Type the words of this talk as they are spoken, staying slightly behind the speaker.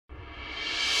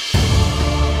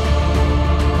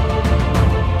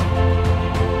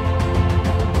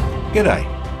G'day,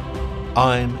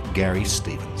 I'm Garry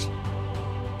Stevens,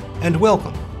 and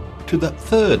welcome to the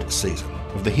third season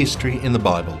of the History in the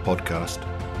Bible podcast.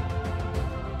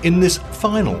 In this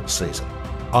final season,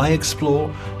 I explore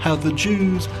how the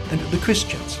Jews and the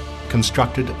Christians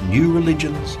constructed new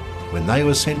religions when they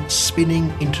were sent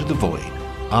spinning into the void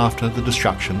after the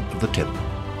destruction of the temple.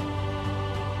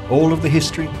 All of the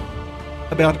history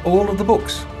about all of the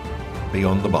books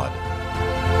beyond the Bible.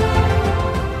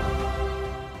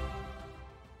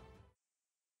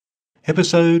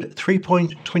 Episode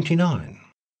 3.29,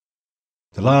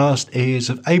 The Last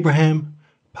Heirs of Abraham,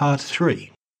 Part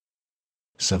 3,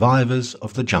 Survivors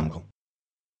of the Jungle.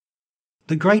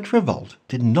 The Great Revolt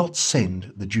did not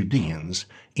send the Judeans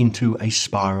into a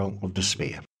spiral of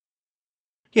despair.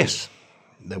 Yes,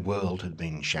 the world had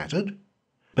been shattered,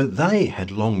 but they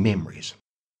had long memories.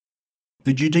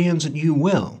 The Judeans knew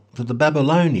well that the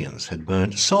Babylonians had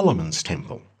burnt Solomon's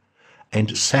temple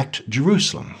and sacked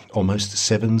Jerusalem almost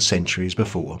 7 centuries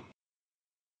before.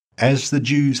 As the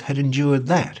Jews had endured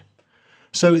that,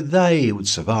 so they would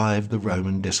survive the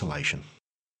Roman desolation.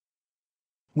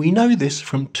 We know this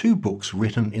from 2 books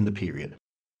written in the period.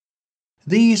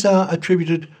 These are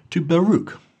attributed to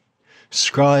Baruch,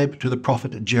 scribe to the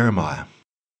prophet Jeremiah.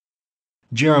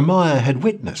 Jeremiah had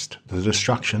witnessed the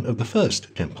destruction of the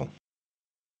first temple.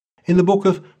 In the book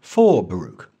of 4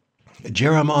 Baruch,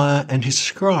 Jeremiah and his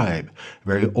scribe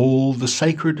bury all the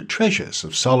sacred treasures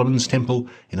of Solomon's temple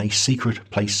in a secret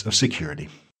place of security.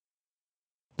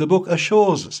 The book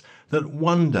assures us that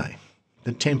one day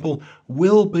the temple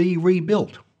will be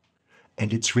rebuilt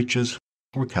and its riches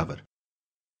recovered.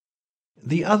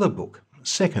 The other book,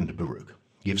 2nd Baruch,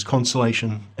 gives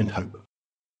consolation and hope.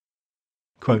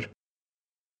 Quote,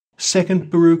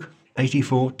 2nd Baruch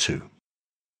 84:2.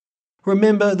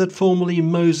 Remember that formerly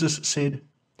Moses said,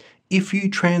 "If you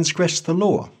transgress the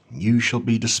law, you shall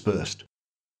be dispersed."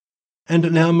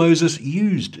 And now Moses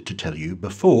used to tell you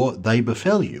before they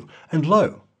befell you, and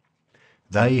lo,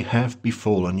 they have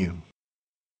befallen you.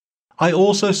 I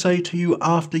also say to you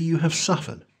after you have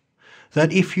suffered,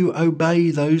 that if you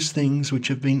obey those things which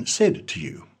have been said to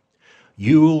you,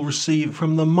 you will receive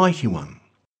from the Mighty One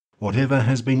whatever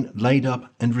has been laid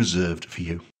up and reserved for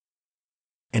you.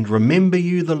 And remember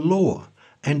you the law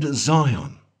and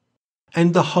Zion,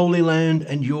 and the Holy Land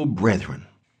and your brethren,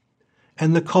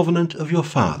 and the covenant of your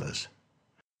fathers,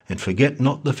 and forget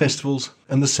not the festivals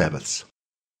and the Sabbaths.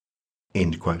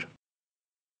 End quote.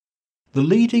 The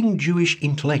leading Jewish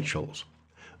intellectuals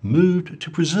moved to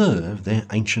preserve their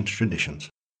ancient traditions.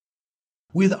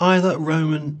 With either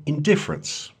Roman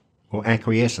indifference or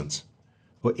acquiescence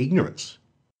or ignorance,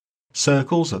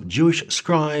 circles of Jewish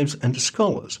scribes and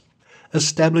scholars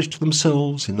established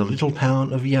themselves in the little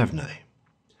town of Yavne,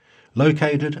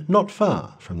 located not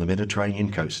far from the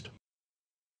Mediterranean coast.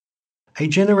 A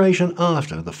generation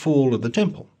after the fall of the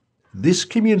temple, this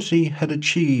community had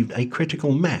achieved a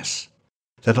critical mass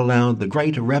that allowed the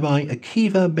great Rabbi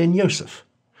Akiva ben Yosef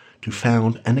to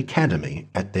found an academy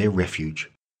at their refuge.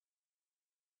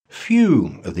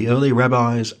 Few of the early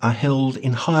rabbis are held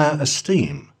in higher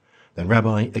esteem than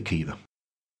Rabbi Akiva.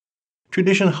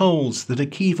 Tradition holds that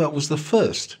Akiva was the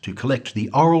first to collect the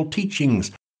oral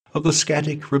teachings of the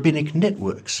scatic rabbinic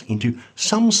networks into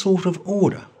some sort of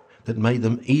order that made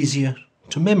them easier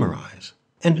to memorize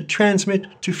and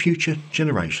transmit to future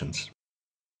generations.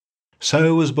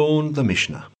 So was born the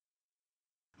Mishnah.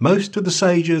 Most of the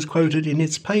sages quoted in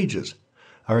its pages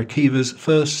are Akiva's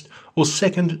first or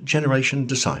second generation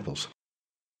disciples.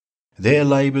 Their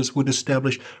labours would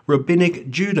establish rabbinic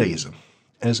Judaism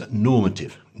as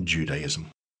normative Judaism.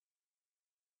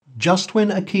 Just when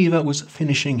Akiva was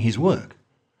finishing his work,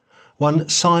 one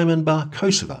Simon bar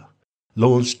Kosovo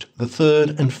launched the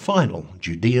third and final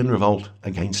Judean revolt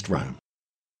against Rome.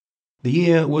 The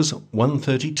year was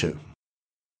 132.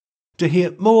 To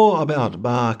hear more about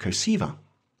Bar Kosovo,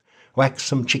 whack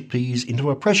some chickpeas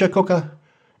into a pressure cooker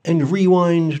and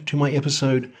rewind to my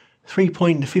episode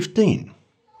 3.15,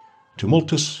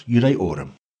 Tumultus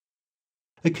Judaeorum.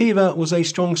 Akiva was a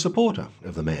strong supporter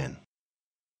of the man.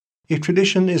 If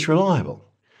tradition is reliable,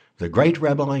 the great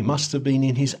rabbi must have been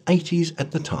in his 80s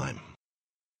at the time.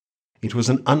 It was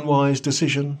an unwise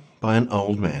decision by an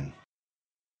old man.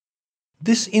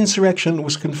 This insurrection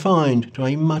was confined to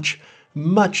a much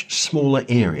smaller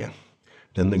area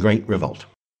than the Great Revolt.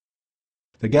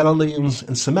 The Galileans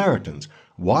and Samaritans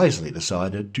wisely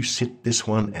decided to sit this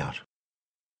one out.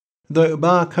 Though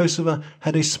Bar Kosovo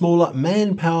had a smaller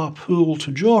manpower pool to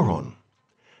draw on,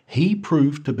 he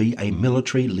proved to be a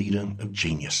military leader of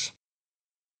genius.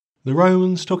 The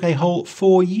Romans took a whole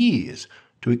 4 years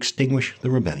to extinguish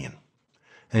the rebellion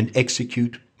and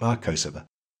execute Bar Kosovo.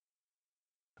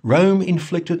 Rome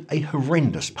inflicted a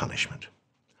horrendous punishment,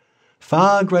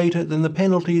 far greater than the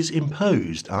penalties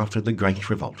imposed after the Great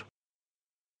Revolt.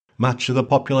 Much of the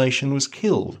population was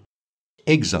killed,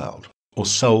 exiled, or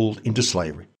sold into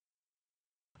slavery.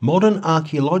 Modern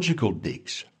archaeological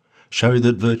digs show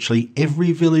that virtually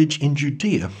every village in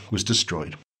Judea was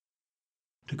destroyed.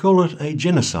 To call it a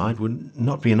genocide would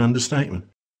not be an understatement.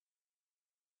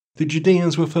 The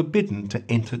Judeans were forbidden to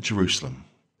enter Jerusalem,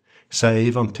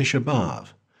 save on Tisha B'Av,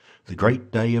 the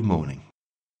great day of mourning.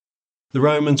 The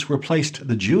Romans replaced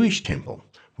the Jewish temple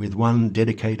with one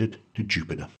dedicated to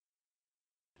Jupiter.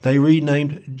 They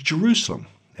renamed Jerusalem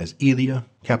as Aelia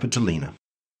Capitolina.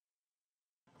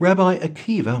 Rabbi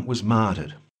Akiva was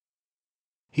martyred.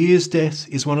 His death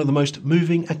is one of the most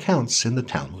moving accounts in the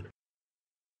Talmud.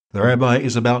 The rabbi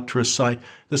is about to recite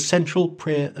the central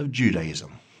prayer of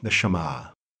Judaism, the Shema.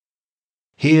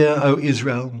 Hear, O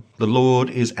Israel, the Lord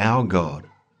is our God.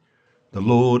 The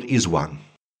Lord is one.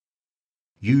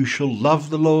 You shall love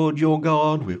the Lord your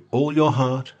God with all your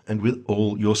heart and with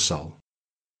all your soul.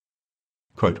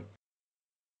 Quote,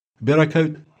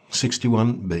 Berakot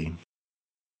 61b.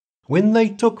 When they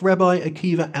took Rabbi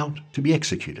Akiva out to be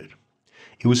executed,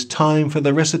 it was time for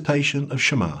the recitation of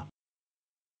Shema,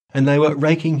 and they were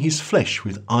raking his flesh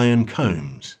with iron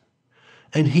combs,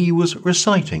 and he was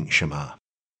reciting Shema.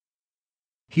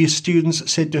 His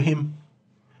students said to him,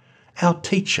 Our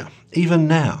teacher, even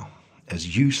now,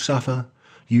 as you suffer,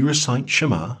 you recite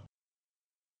Shema.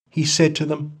 He said to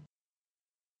them,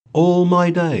 All my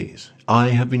days I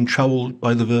have been troubled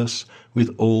by the verse,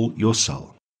 with all your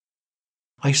soul.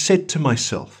 I said to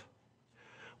myself,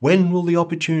 when will the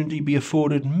opportunity be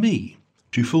afforded me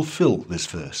to fulfill this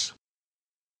verse?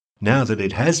 Now that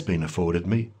it has been afforded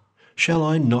me, shall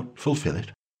I not fulfill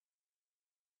it?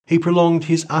 He prolonged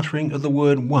his uttering of the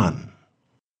word one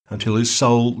until his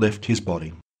soul left his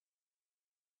body.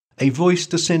 A voice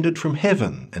descended from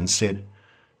heaven and said,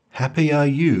 Happy are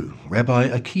you, Rabbi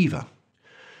Akiva,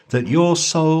 that your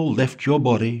soul left your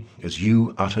body as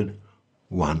you uttered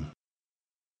one.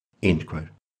 End quote.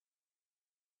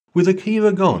 With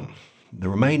Akiva gone, the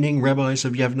remaining rabbis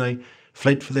of Yavne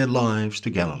fled for their lives to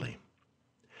Galilee,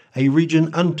 a region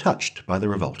untouched by the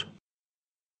revolt.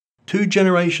 2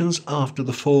 generations after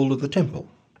the fall of the temple,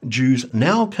 Jews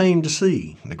now came to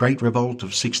see the Great Revolt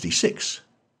of 66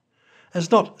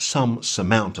 as not some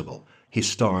surmountable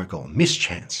historical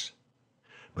mischance,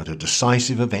 but a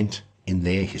decisive event in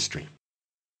their history.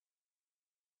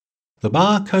 The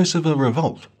Bar Kosovo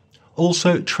Revolt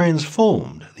also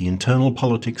transformed the internal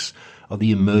politics of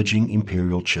the emerging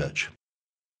imperial church.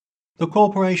 The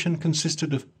corporation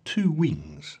consisted of 2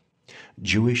 wings,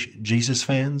 Jewish Jesus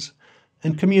fans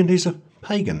and communities of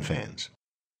pagan fans.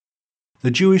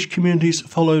 The Jewish communities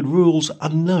followed rules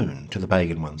unknown to the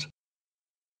pagan ones.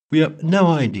 We have no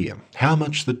idea how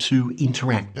much the two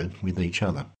interacted with each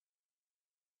other.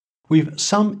 We've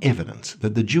some evidence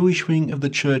that the Jewish wing of the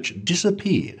church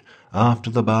disappeared after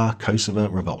the Bar Kosovo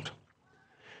Revolt,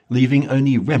 leaving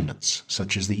only remnants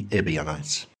such as the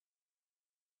Ebionites.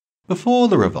 Before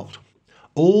the revolt,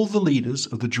 all the leaders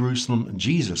of the Jerusalem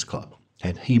Jesus Club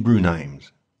had Hebrew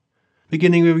names,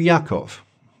 beginning with Yaakov,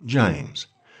 James,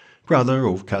 brother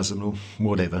or cousin or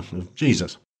whatever of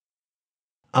Jesus.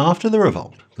 After the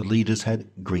revolt, the leaders had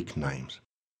Greek names.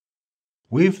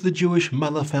 With the Jewish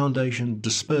Mother Foundation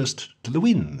dispersed to the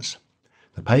winds,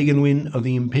 the pagan wing of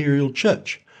the imperial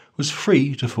church was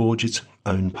free to forge its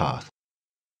own path.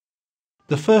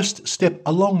 The first step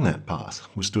along that path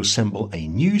was to assemble a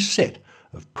new set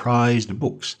of prized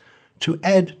books to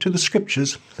add to the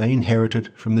scriptures they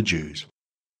inherited from the Jews.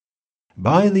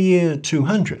 By the year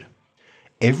 200,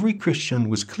 every Christian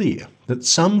was clear that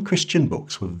some Christian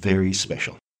books were very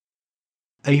special.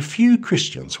 A few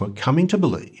Christians were coming to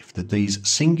believe that these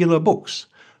singular books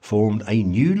formed a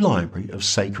new library of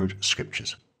sacred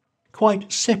scriptures,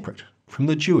 quite separate from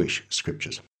the Jewish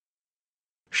scriptures.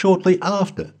 Shortly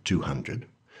after 200,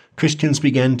 Christians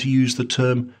began to use the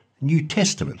term New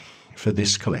Testament for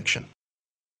this collection.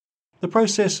 The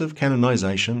process of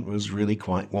canonization was really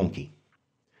quite wonky.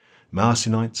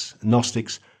 Marcionites,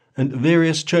 Gnostics, and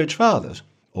various church fathers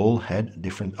all had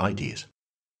different ideas.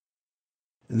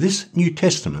 This New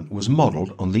Testament was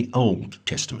modelled on the Old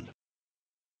Testament.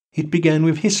 It began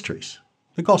with histories,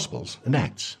 the Gospels and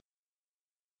Acts.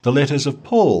 The letters of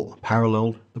Paul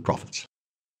paralleled the prophets.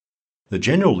 The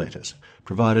general letters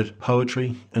provided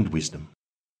poetry and wisdom.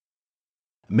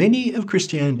 Many of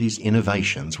Christianity's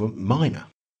innovations were minor.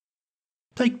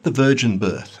 Take the virgin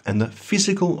birth and the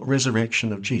physical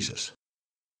resurrection of Jesus.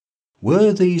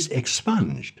 Were these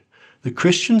expunged, the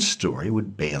Christian story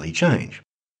would barely change.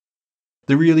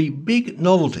 The really big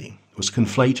novelty was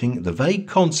conflating the vague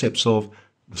concepts of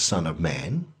the Son of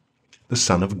Man, the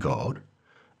Son of God,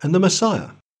 and the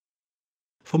Messiah.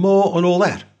 For more on all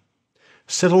that,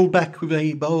 settle back with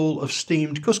a bowl of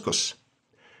steamed couscous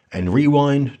and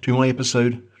rewind to my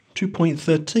episode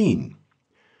 2.13,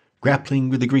 Grappling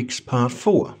with the Greeks Part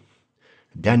 4,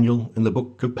 Daniel in the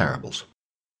Book of Parables.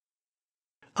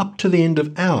 Up to the end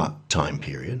of our time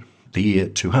period, the year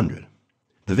 200,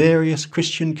 the various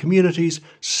Christian communities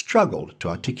struggled to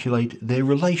articulate their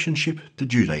relationship to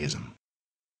Judaism.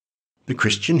 The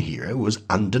Christian hero was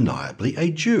undeniably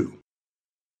a Jew.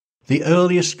 The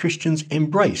earliest Christians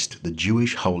embraced the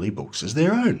Jewish holy books as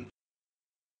their own.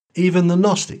 Even the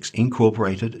Gnostics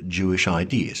incorporated Jewish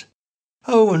ideas.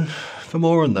 Oh, and for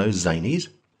more on those zanies,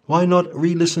 why not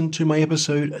re-listen to my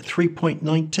episode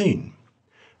 3.19,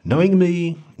 Knowing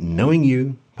Me, Knowing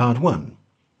You, Part 1,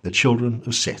 The Children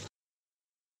of Seth.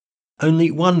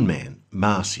 Only one man,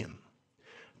 Marcion,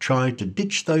 tried to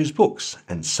ditch those books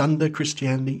and sunder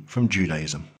Christianity from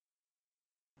Judaism.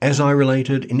 As I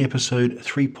related in episode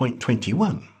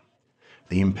 3.21,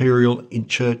 the Imperial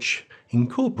Church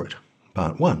Incorporate,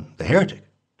 Part 1, The Heretic,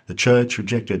 the Church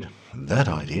rejected that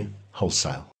idea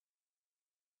wholesale.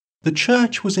 The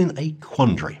Church was in a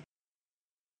quandary.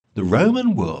 The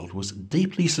Roman world was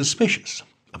deeply suspicious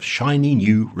of shiny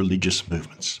new religious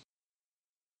movements.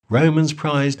 Romans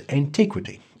prized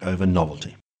antiquity over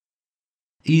novelty.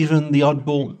 Even the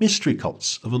oddball mystery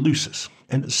cults of Eleusis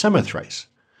and Samothrace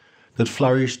that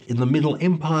flourished in the Middle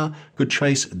Empire could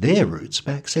trace their roots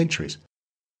back centuries.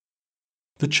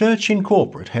 The Church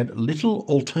Incorporate had little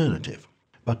alternative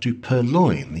but to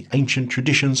purloin the ancient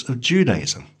traditions of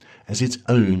Judaism as its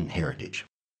own heritage.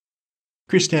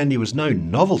 Christianity was no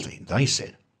novelty, they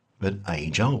said, but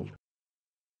age-old.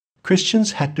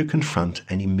 Christians had to confront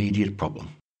an immediate problem.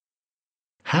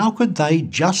 How could they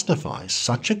justify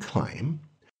such a claim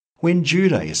when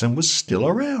Judaism was still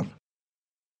around?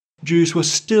 Jews were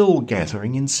still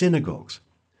gathering in synagogues,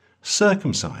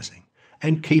 circumcising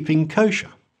and keeping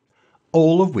kosher,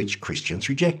 all of which Christians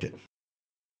rejected.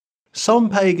 Some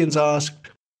pagans asked,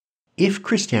 if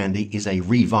Christianity is a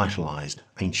revitalised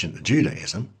ancient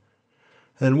Judaism,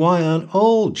 then why aren't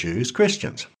all Jews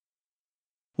Christians?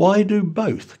 Why do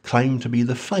both claim to be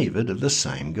the favoured of the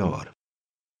same God?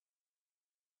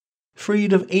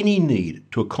 Freed of any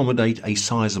need to accommodate a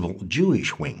sizable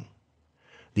Jewish wing,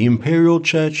 the Imperial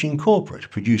Church Incorporate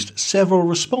produced several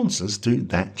responses to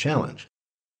that challenge.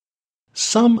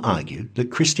 Some argued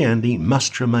that Christianity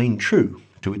must remain true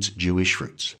to its Jewish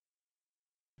roots.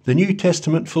 The New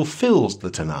Testament fulfills the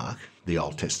Tanakh, the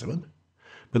Old Testament,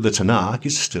 but the Tanakh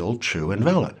is still true and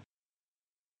valid.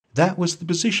 That was the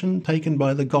position taken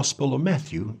by the Gospel of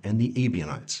Matthew and the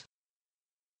Ebionites.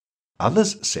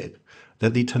 Others said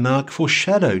that the Tanakh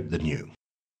foreshadowed the New.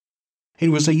 It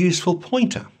was a useful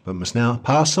pointer, but must now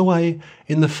pass away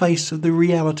in the face of the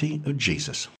reality of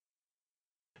Jesus.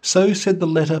 So said the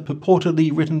letter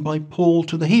purportedly written by Paul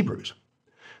to the Hebrews,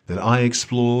 that I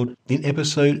explored in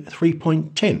episode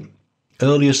 3.10,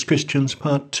 Earliest Christians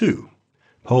Part 2,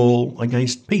 Paul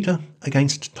against Peter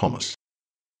against Thomas.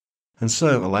 And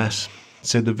so, alas,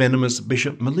 said the venomous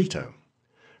Bishop Melito,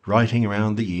 writing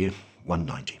around the year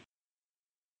 190.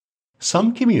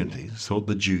 Some communities thought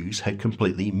the Jews had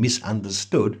completely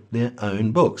misunderstood their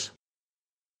own books.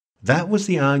 That was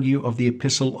the argue of the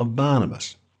Epistle of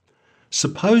Barnabas,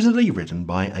 supposedly written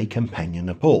by a companion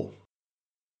of Paul.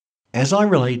 As I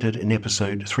related in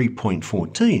episode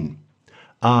 3.14,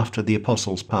 after the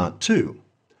Apostles' Part 2,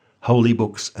 Holy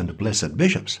Books and Blessed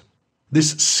Bishops,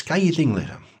 this scathing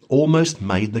letter almost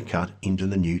made the cut into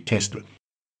the New Testament.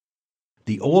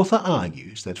 The author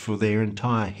argues that for their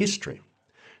entire history,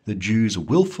 the Jews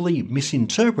willfully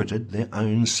misinterpreted their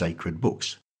own sacred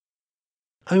books.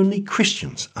 Only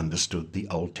Christians understood the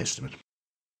Old Testament.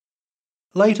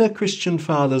 Later Christian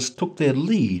fathers took their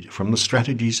lead from the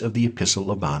strategies of the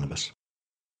Epistle of Barnabas.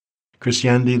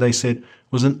 Christianity, they said,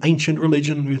 was an ancient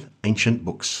religion with ancient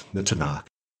books, the Tanakh.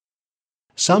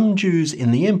 Some Jews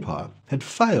in the empire had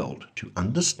failed to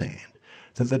understand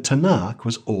that the Tanakh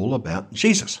was all about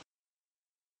Jesus.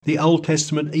 The Old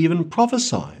Testament even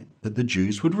prophesied that the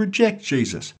Jews would reject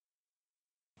Jesus.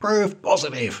 Proof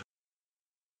positive.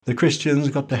 The Christians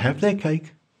got to have their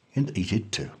cake and eat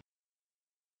it too.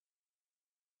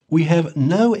 We have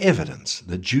no evidence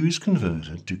that Jews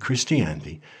converted to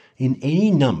Christianity in any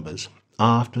numbers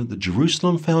after the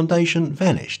Jerusalem foundation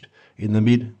vanished in the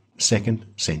mid-2nd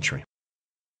century.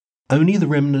 Only the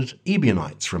remnant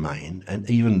Ebionites remained, and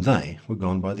even they were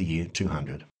gone by the year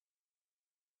 200.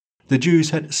 The Jews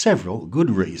had several good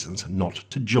reasons not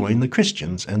to join the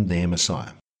Christians and their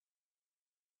Messiah.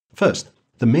 First,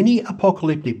 The many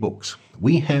apocalyptic books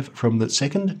we have from the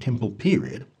Second Temple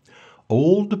period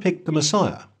all depict the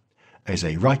Messiah as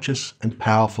a righteous and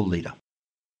powerful leader.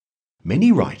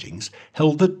 Many writings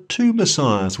held that two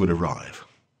Messiahs would arrive,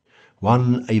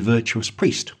 one a virtuous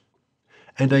priest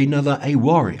and another a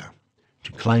warrior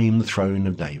to claim the throne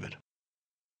of David.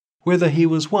 Whether he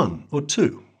was one or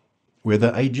two,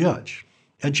 whether a judge,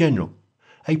 a general,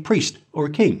 a priest or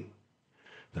a king,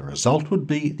 the result would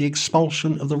be the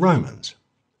expulsion of the Romans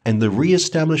and the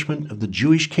re-establishment of the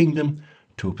Jewish kingdom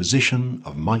to a position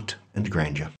of might and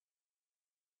grandeur.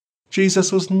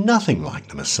 Jesus was nothing like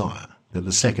the Messiah that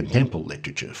the Second Temple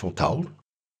literature foretold.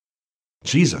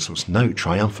 Jesus was no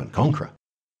triumphant conqueror.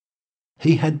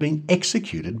 He had been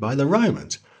executed by the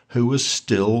Romans, who were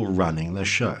still running the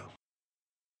show.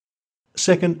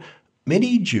 Second,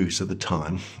 many Jews at the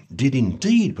time did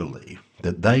indeed believe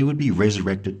that they would be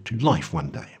resurrected to life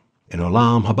one day, in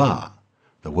Olam Haba,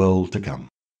 the world to come.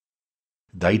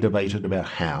 They debated about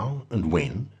how and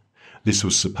when this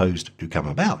was supposed to come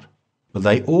about, but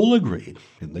they all agreed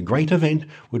that the great event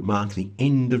would mark the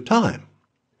end of time,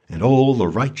 and all the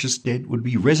righteous dead would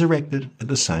be resurrected at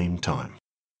the same time.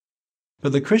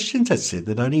 But the Christians had said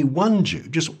that only one Jew,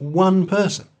 just one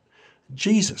person,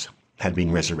 Jesus, had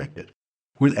been resurrected,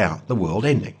 without the world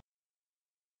ending.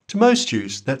 To most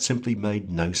Jews, that simply made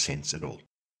no sense at all.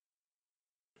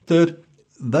 Third,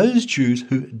 those Jews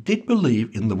who did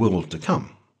believe in the world to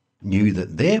come knew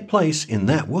that their place in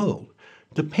that world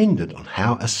depended on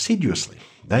how assiduously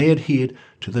they adhered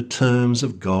to the terms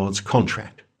of God's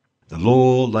contract, the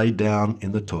law laid down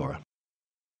in the Torah.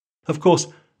 Of course,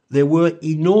 there were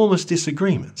enormous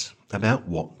disagreements about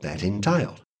what that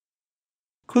entailed.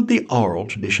 Could the oral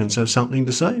traditions have something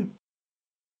to say?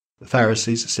 The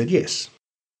Pharisees said yes.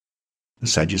 The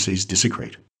Sadducees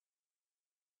disagreed.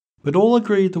 But all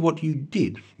agreed that what you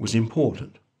did was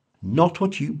important, not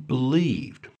what you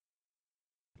believed.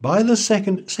 By the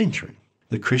 2nd century,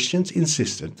 the Christians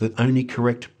insisted that only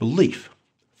correct belief,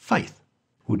 faith,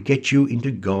 would get you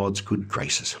into God's good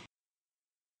graces.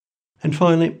 And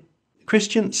finally,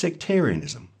 Christian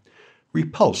sectarianism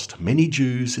repulsed many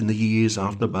Jews in the years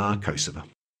after Bar Kokhba.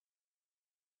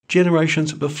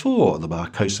 Generations before the Bar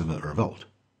Kokhba revolt,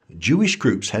 Jewish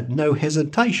groups had no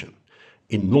hesitation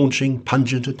in launching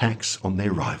pungent attacks on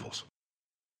their rivals.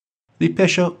 The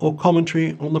Pesha or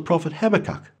commentary on the prophet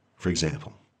Habakkuk, for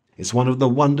example, is one of the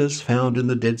wonders found in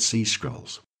the Dead Sea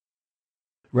Scrolls.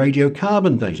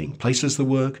 Radiocarbon dating places the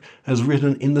work as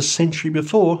written in the century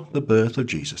before the birth of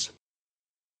Jesus.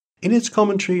 In its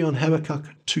commentary on Habakkuk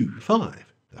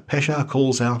 2:5, the Pesha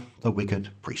calls out the wicked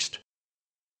priest.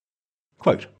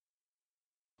 Quote,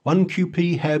 1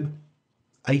 QP Hab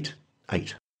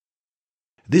 8:8.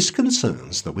 This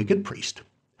concerns the wicked priest,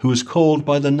 who was called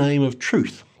by the name of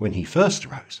truth when he first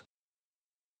arose.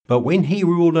 But when he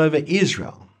ruled over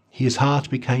Israel, his heart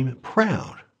became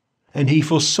proud, and he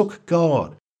forsook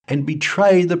God and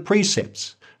betrayed the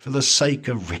precepts for the sake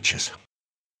of riches.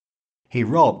 He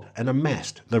robbed and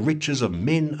amassed the riches of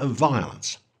men of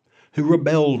violence, who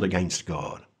rebelled against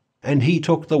God, and he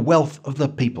took the wealth of the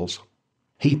peoples,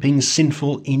 heaping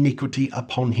sinful iniquity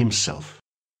upon himself.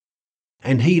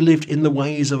 And he lived in the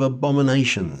ways of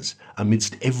abominations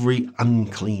amidst every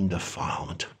unclean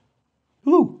defilement.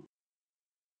 Woo!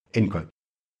 End quote.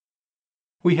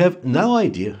 We have no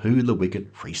idea who the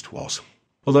wicked priest was,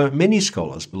 although many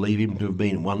scholars believe him to have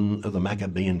been one of the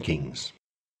Maccabean kings.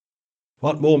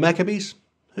 What more Maccabees?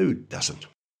 Who doesn't?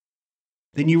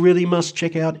 Then you really must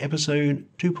check out episode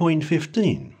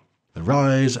 2.15, The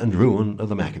Rise and Ruin of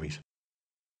the Maccabees.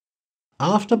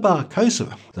 After Bar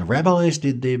Kokhba, the rabbis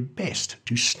did their best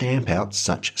to stamp out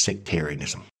such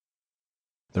sectarianism.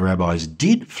 The rabbis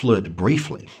did flirt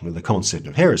briefly with the concept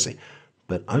of heresy,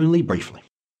 but only briefly.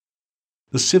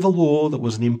 The civil war that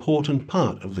was an important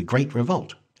part of the Great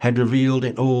Revolt had revealed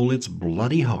in all its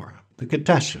bloody horror the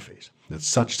catastrophes that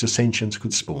such dissensions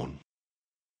could spawn.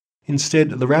 Instead,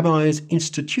 the rabbis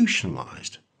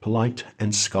institutionalized polite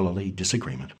and scholarly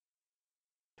disagreement.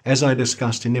 As I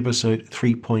discussed in episode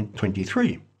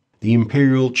 3.23, the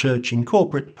Imperial Church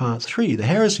Incorporate Part 3, The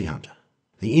Heresy Hunter,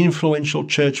 the influential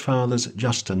church fathers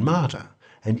Justin Martyr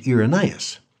and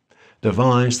Irenaeus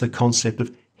devised the concept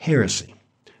of heresy,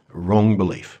 wrong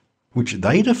belief, which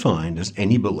they defined as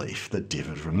any belief that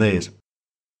differed from theirs.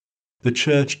 The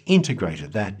Church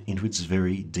integrated that into its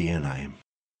very DNA.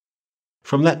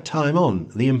 From that time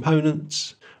on, the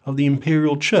opponents of the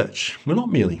Imperial Church were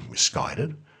not merely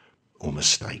misguided, or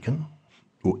mistaken,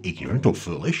 or ignorant, or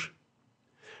foolish.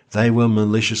 They were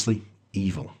maliciously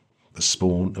evil, the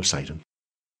spawn of Satan.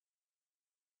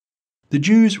 The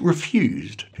Jews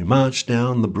refused to march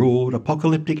down the broad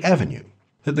apocalyptic avenue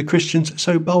that the Christians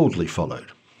so boldly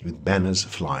followed, with banners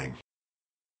flying.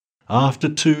 After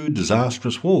 2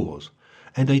 disastrous wars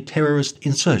and a terrorist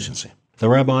insurgency, the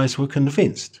rabbis were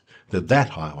convinced that that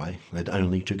highway led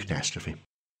only to catastrophe.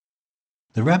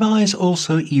 The rabbis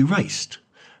also erased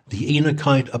the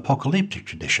Enochite apocalyptic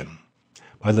tradition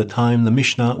by the time the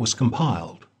Mishnah was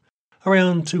compiled,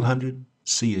 around 200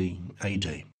 CE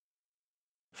AD.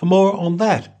 For more on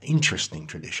that interesting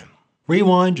tradition,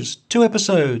 rewind just 2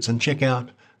 episodes and check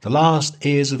out The Last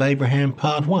Heirs of Abraham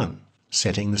Part 1,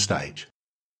 Setting the Stage.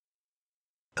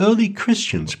 Early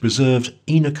Christians preserved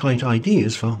Enochite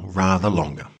ideas for rather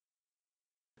longer.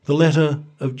 The letter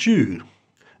of Jude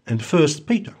and 1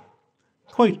 Peter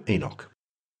quote Enoch.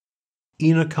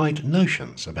 Enochite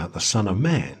notions about the Son of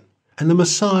Man and the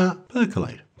Messiah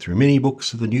percolate through many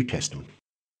books of the New Testament.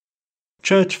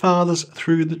 Church fathers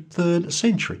through the 3rd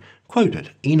century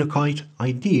quoted Enochite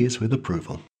ideas with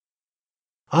approval.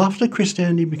 After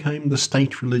Christianity became the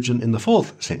state religion in the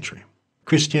 4th century,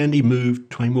 Christianity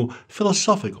moved to a more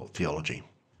philosophical theology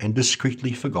and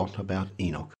discreetly forgot about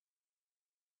Enoch.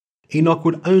 Enoch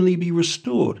would only be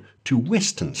restored to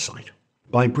Western sight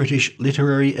by British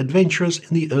literary adventurers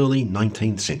in the early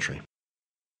 19th century.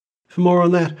 For more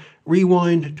on that,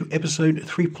 rewind to episode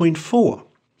 3.4,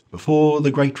 Before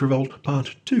the Great Revolt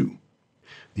Part 2,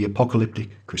 The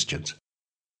Apocalyptic Christians.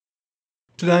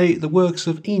 Today, the works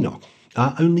of Enoch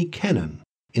are only canon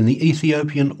in the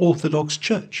Ethiopian Orthodox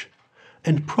Church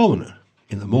and prominent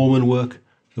in the Mormon work,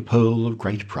 The Pearl of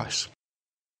Great Price.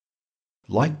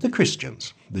 Like the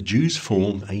Christians, the Jews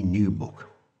formed a new book,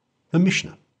 the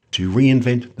Mishnah, to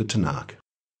reinvent the Tanakh.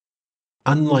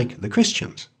 Unlike the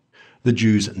Christians, the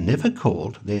Jews never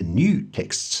called their new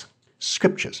texts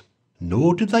scriptures,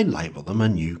 nor did they label them a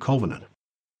new covenant.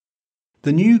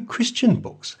 The new Christian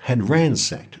books had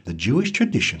ransacked the Jewish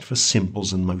tradition for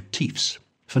symbols and motifs,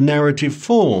 for narrative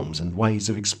forms and ways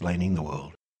of explaining the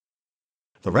world.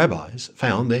 The rabbis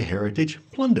found their heritage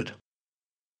plundered.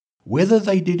 Whether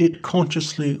they did it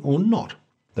consciously or not,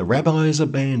 the rabbis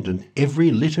abandoned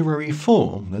every literary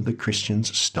form that the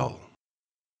Christians stole.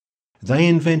 They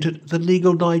invented the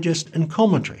legal digest and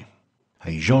commentary,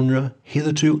 a genre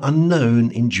hitherto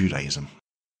unknown in Judaism.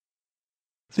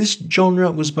 This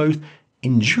genre was both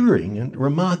enduring and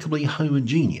remarkably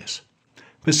homogeneous,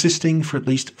 persisting for at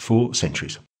least 4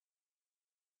 centuries.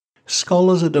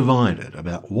 Scholars are divided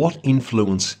about what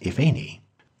influence, if any,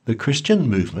 the Christian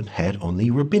movement had on the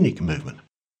rabbinic movement.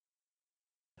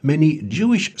 Many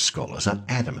Jewish scholars are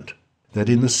adamant that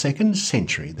in the 2nd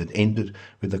century that ended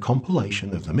with the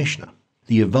compilation of the Mishnah,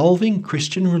 the evolving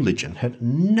Christian religion had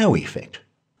no effect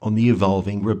on the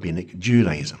evolving rabbinic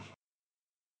Judaism.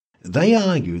 They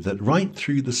argue that right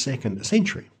through the 2nd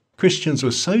century, Christians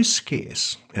were so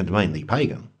scarce, and mainly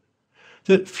pagan,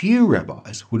 that few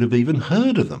rabbis would have even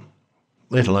heard of them,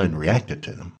 let alone reacted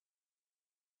to them.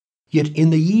 Yet in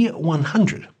the year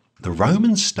 100, the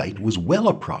Roman state was well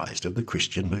apprised of the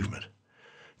Christian movement.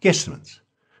 Guesstimates,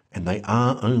 and they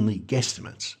are only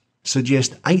guesstimates,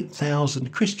 suggest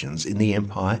 8,000 Christians in the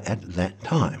empire at that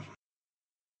time.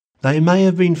 They may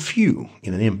have been few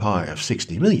in an empire of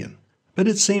 60 million, but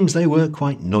it seems they were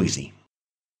quite noisy.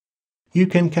 You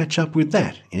can catch up with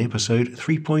that in episode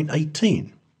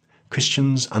 3.18,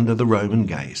 Christians under the Roman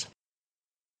gaze.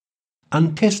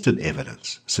 Untested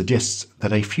evidence suggests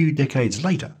that a few decades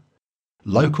later,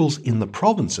 locals in the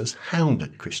provinces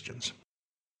hounded Christians.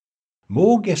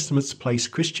 More guesstimates place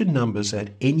Christian numbers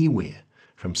at anywhere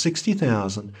from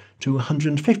 60,000 to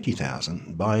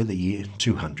 150,000 by the year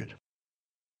 200.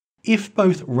 If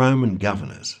both Roman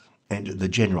governors and the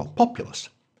general populace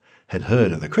had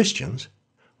heard of the Christians,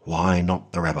 why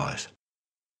not the rabbis?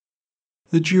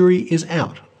 The jury is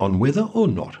out on whether or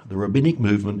not the rabbinic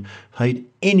movement paid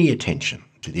any attention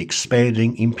to the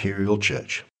expanding imperial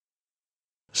church.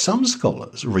 Some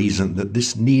scholars reason that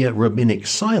this near-rabbinic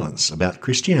silence about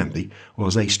Christianity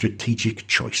was a strategic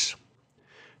choice.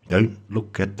 Don't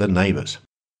look at the neighbours.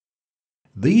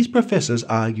 These professors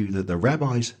argue that the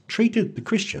rabbis treated the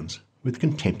Christians with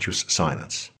contemptuous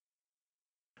silence.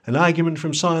 An argument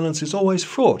from silence is always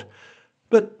fraught,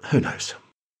 but who knows?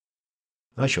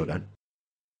 I sure don't.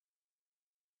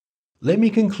 Let me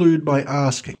conclude by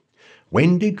asking,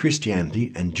 when did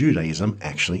Christianity and Judaism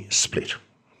actually split?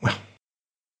 Well,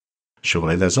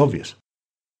 surely that's obvious.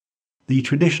 The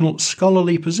traditional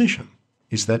scholarly position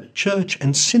is that church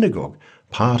and synagogue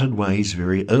parted ways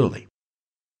very early.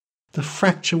 The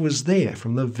fracture was there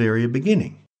from the very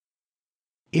beginning.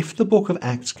 If the book of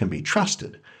Acts can be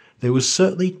trusted, there was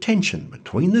certainly tension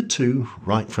between the two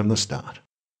right from the start.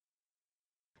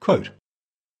 Quote,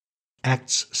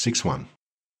 Acts 6:1.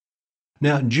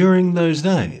 Now during those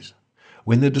days,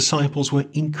 when the disciples were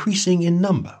increasing in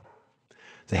number,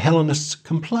 the Hellenists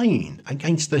complained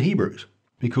against the Hebrews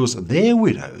because their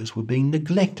widows were being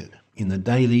neglected in the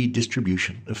daily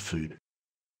distribution of food.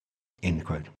 End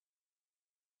quote.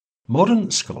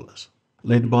 Modern scholars,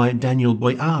 led by Daniel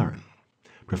Boyarin,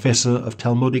 Professor of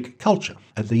Talmudic Culture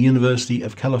at the University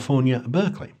of California,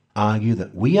 Berkeley, argue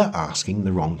that we are asking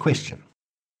the wrong question.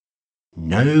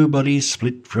 Nobody's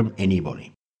split from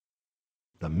anybody.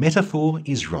 The metaphor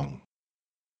is wrong.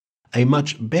 A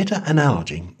much better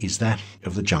analogy is that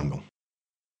of the jungle.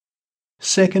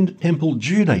 Second Temple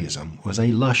Judaism was a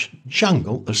lush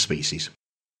jungle of species.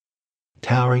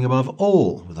 Towering above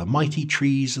all were the mighty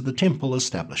trees of the temple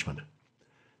establishment,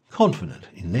 confident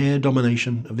in their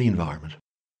domination of the environment.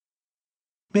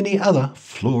 Many other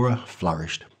flora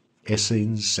flourished: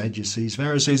 Essenes, Sadducees,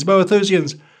 Pharisees,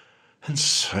 Boethusians, and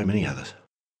so many others.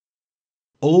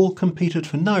 All competed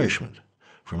for nourishment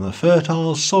from the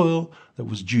fertile soil that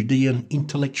was Judean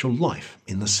intellectual life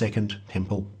in the Second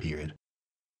Temple period.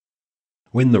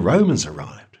 When the Romans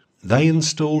arrived, they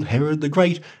installed Herod the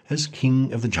Great as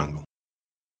king of the jungle.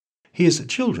 His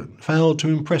children failed to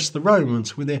impress the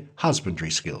Romans with their husbandry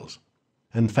skills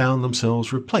and found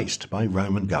themselves replaced by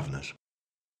Roman governors.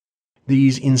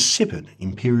 These insipid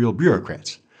imperial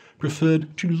bureaucrats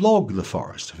preferred to log the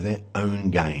forest for their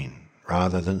own gain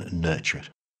rather than nurture it.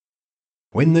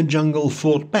 When the jungle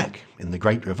fought back in the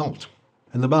Great Revolt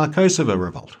and the Bar Kokhba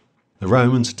Revolt, the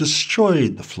Romans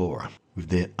destroyed the flora with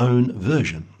their own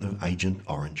version of Agent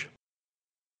Orange.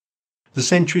 The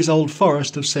centuries-old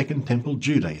forest of Second Temple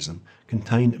Judaism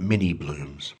contained many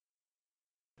blooms.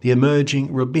 The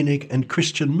emerging rabbinic and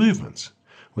Christian movements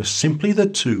were simply the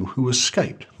two who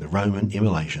escaped the Roman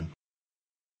immolation.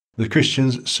 The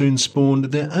Christians soon spawned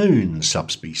their own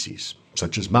subspecies,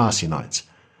 such as Marcionites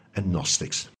and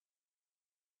Gnostics.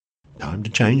 Time to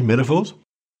change metaphors?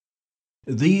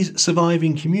 These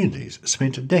surviving communities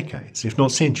spent decades, if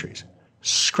not centuries,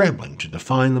 scrabbling to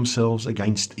define themselves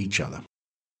against each other.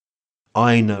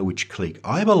 I know which clique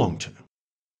I belong to.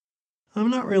 I'm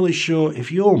not really sure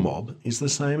if your mob is the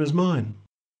same as mine.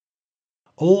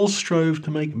 All strove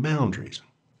to make boundaries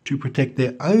to protect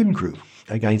their own group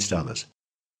against others.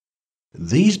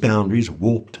 These boundaries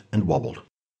warped and wobbled.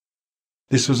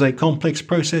 This was a complex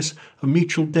process of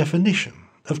mutual definition,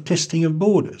 of testing of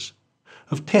borders,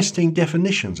 of testing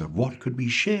definitions of what could be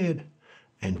shared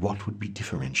and what would be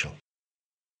differential.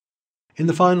 In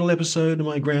the final episode of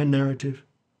my grand narrative,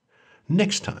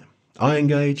 next time I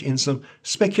engage in some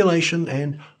speculation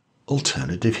and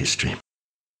alternative history.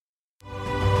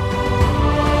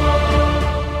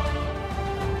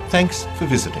 Thanks for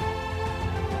visiting.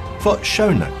 For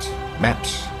show notes,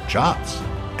 maps, charts,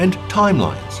 and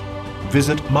timelines,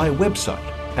 visit my website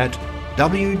at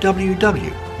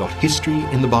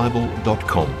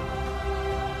www.historyinthebible.com.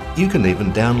 You can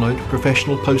even download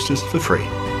professional posters for free.